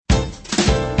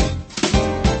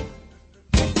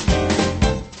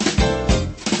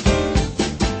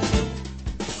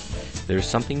There's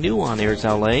something new on Airs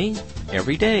LA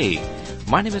every day.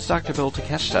 My name is Dr. Bill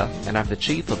Takeshita, and I'm the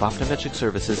Chief of Optometric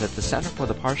Services at the Center for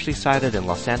the Partially Sighted in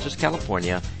Los Angeles,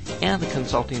 California, and the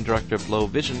Consulting Director of Low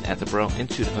Vision at the Braille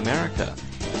Institute of America.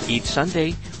 Each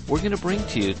Sunday, we're going to bring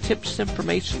to you tips and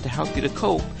information to help you to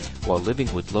cope while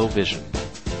living with low vision.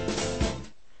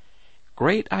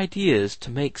 Great ideas to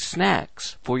make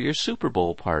snacks for your Super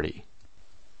Bowl party.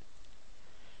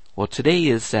 Well, today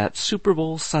is that Super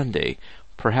Bowl Sunday,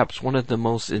 perhaps one of the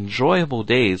most enjoyable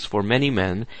days for many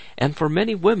men, and for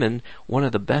many women, one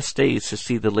of the best days to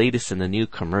see the latest in the new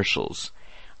commercials.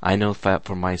 I know that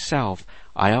for myself,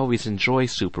 I always enjoy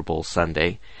Super Bowl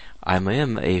Sunday. I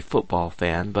am a football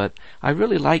fan, but I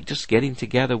really like just getting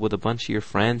together with a bunch of your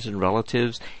friends and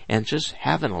relatives and just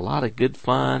having a lot of good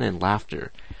fun and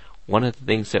laughter. One of the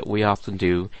things that we often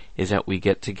do is that we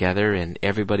get together and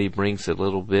everybody brings a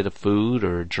little bit of food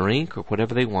or drink or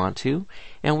whatever they want to,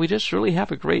 and we just really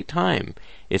have a great time.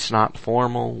 It's not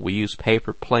formal. We use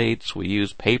paper plates. We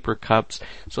use paper cups,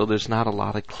 so there's not a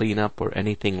lot of cleanup or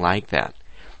anything like that.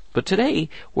 But today,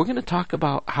 we're going to talk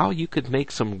about how you could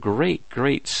make some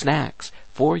great snacks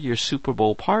for your Super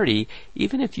Bowl party,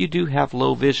 even if you do have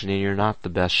low vision and you're not the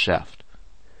best chef.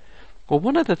 Well,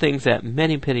 one of the things that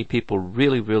many people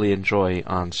really enjoy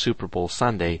on Super Bowl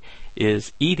Sunday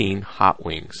is eating hot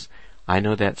wings. I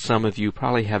know that some of you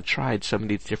probably have tried some of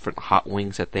these different hot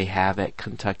wings that they have at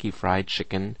Kentucky Fried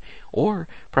Chicken, or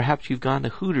perhaps you've gone to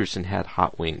Hooters and had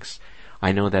hot wings.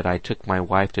 I know that I took my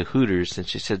wife to Hooters and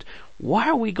she said, "Why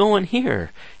are we going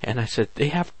here?" And I said, "They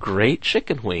have great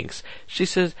chicken wings." She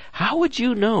says, "How would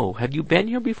you know? Have you been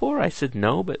here before?" I said,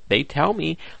 "No, but they tell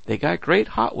me they got great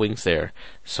hot wings there."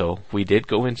 So we did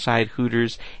go inside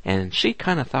Hooters, and she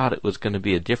kind of thought it was going to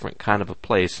be a different kind of a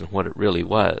place than what it really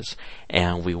was.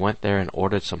 And we went there and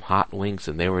ordered some hot wings,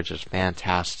 and they were just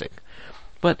fantastic.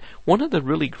 But one of the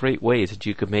really great ways that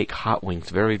you could make hot wings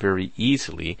very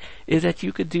easily is that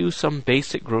you could do some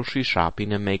basic grocery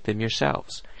shopping and make them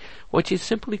yourselves. What you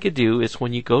simply could do is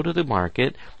when you go to the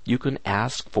market, you can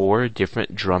ask for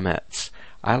different drumettes.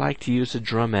 I like to use the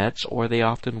drumettes, or they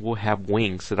often will have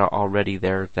wings that are already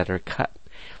there that are cut.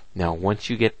 Now, once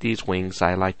you get these wings,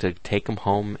 I like to take them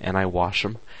home and I wash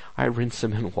them. I rinse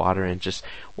them in water and just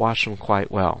wash them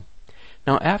quite well.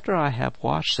 Now, after I have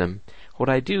washed them, what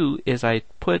I do is I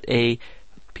put a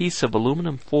piece of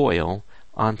aluminum foil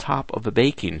on top of a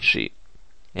baking sheet.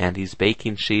 And these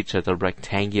baking sheets are the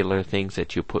rectangular things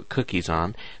that you put cookies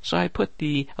on. So I put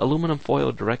the aluminum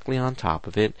foil directly on top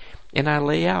of it, and I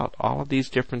lay out all of these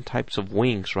different types of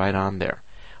wings right on there.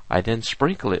 I then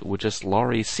sprinkle it with just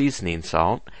Lawry's seasoning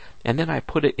salt, and then I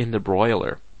put it in the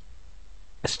broiler.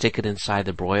 I stick it inside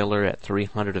the broiler at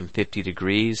 350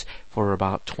 degrees for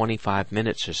about 25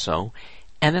 minutes or so,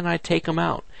 and then I take them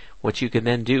out. What you can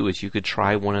then do is you could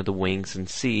try one of the wings and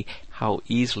see how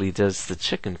easily does the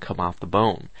chicken come off the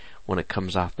bone. When it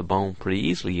comes off the bone pretty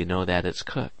easily, you know that it's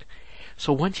cooked.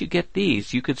 So once you get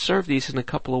these, you could serve these in a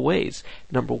couple of ways.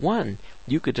 Number one,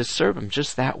 you could just serve them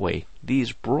just that way.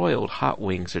 These broiled hot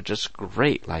wings are just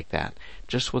great like that.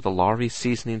 Just with a Lawry's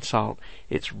seasoning salt,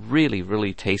 it's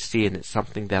really tasty, and it's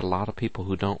something that a lot of people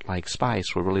who don't like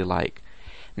spice will really like.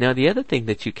 Now, the other thing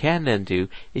that you can then do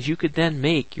is you could then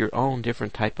make your own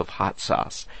different type of hot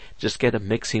sauce. Just get a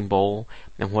mixing bowl,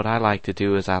 and what I like to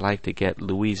do is I like to get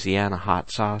Louisiana hot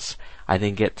sauce. I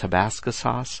then get Tabasco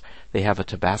sauce. They have a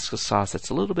Tabasco sauce that's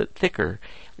a little bit thicker,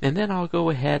 and then I'll go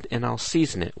ahead and I'll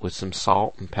season it with some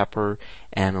salt and pepper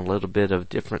and a little bit of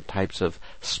different types of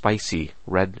spicy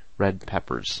red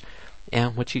peppers.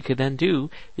 And what you could then do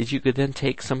is you could then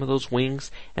take some of those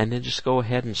wings and then just go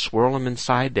ahead and swirl them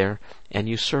inside there, and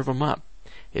you serve them up.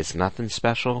 It's nothing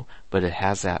special, but it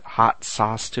has that hot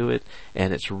sauce to it,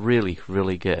 and it's really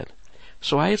good.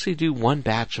 So I usually do one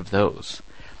batch of those.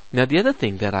 Now, the other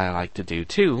thing that I like to do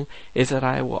too is that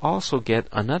I will also get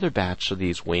another batch of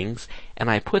these wings,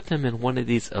 and I put them in one of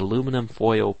these aluminum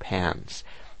foil pans.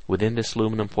 Within this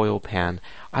aluminum foil pan,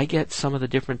 I get some of the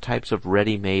different types of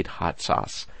ready-made hot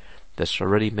sauce. This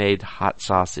ready-made hot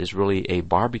sauce is really a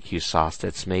barbecue sauce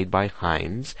that's made by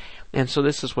Heinz, and so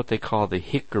this is what they call the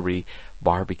hickory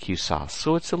barbecue sauce.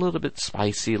 So it's a little bit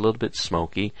spicy, a little bit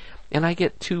smoky, and I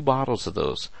get 2 bottles of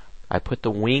those. I put the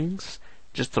wings,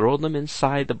 just throw them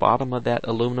inside the bottom of that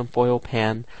aluminum foil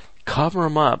pan, cover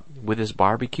them up with this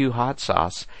barbecue hot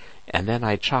sauce, and then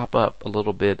I chop up a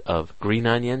little bit of green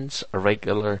onions,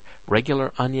 regular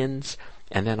onions,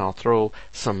 and then I'll throw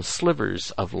some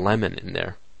slivers of lemon in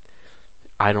there.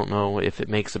 I don't know if it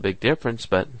makes a big difference,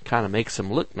 but kind of makes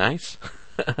them look nice.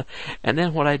 And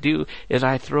then what I do is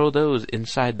I throw those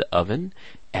inside the oven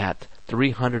at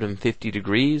 350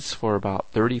 degrees for about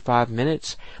 35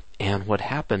 minutes, And what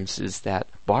happens is that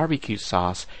barbecue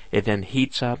sauce, it then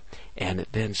heats up and it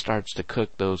then starts to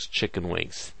cook those chicken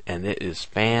wings. And it is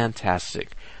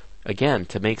fantastic. Again,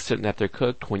 to make certain that they're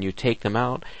cooked, when you take them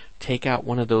out, take out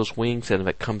one of those wings, and if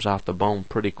it comes off the bone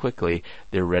pretty quickly,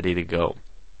 they're ready to go.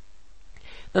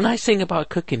 The nice thing about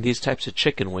cooking these types of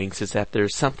chicken wings is that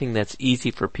there's something that's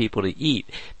easy for people to eat.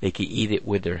 They can eat it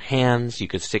with their hands. You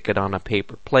can stick it on a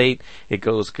paper plate. It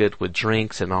goes good with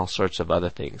drinks and all sorts of other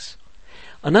things.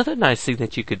 Another nice thing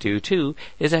that you could do, too,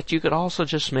 is that you could also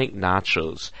just make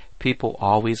nachos. People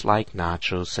always like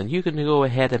nachos, and you can go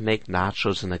ahead and make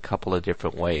nachos in a couple of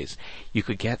different ways. You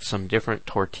could get some different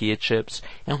tortilla chips,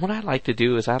 and what I like to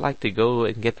do is I like to go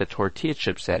and get the tortilla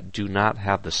chips that do not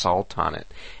have the salt on it.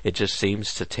 It just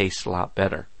seems to taste a lot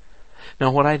better.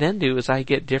 Now what I then do is I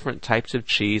get different types of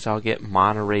cheese. I'll get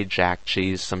Monterey Jack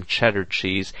cheese, some cheddar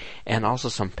cheese, and also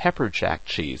some pepper jack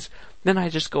cheese. Then I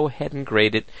just go ahead and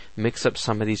grate it, mix up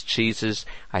some of these cheeses.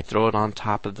 I throw it on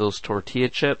top of those tortilla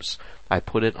chips. I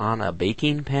put it on a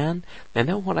baking pan. And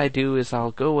then what I do is I'll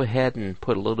go ahead and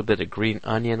put a little bit of green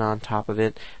onion on top of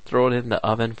it, throw it in the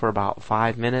oven for about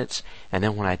 5 minutes. And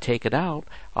then when I take it out,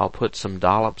 I'll put some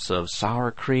dollops of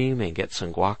sour cream and get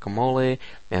some guacamole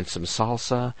and some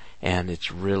salsa. And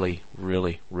it's really,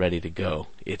 really ready to go.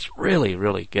 It's really,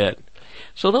 really good.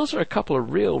 So those are a couple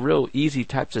of real easy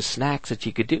types of snacks that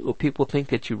you could do. People think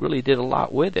that you really did a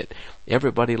lot with it.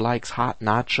 Everybody likes hot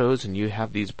nachos, and you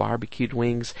have these barbecued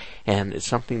wings, and it's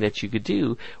something that you could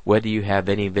do whether you have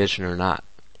any vision or not.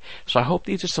 So I hope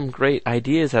these are some great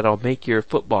ideas that'll make your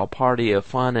football party a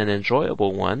fun and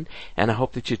enjoyable one, and I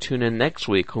hope that you tune in next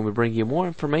week when we bring you more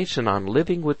information on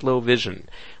living with low vision.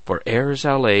 For Airs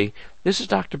LA, this is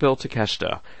Dr. Bill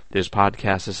Takeshita. This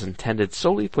podcast is intended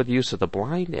solely for the use of the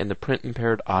blind and the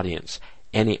print-impaired audience.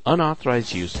 Any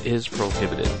unauthorized use is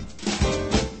prohibited.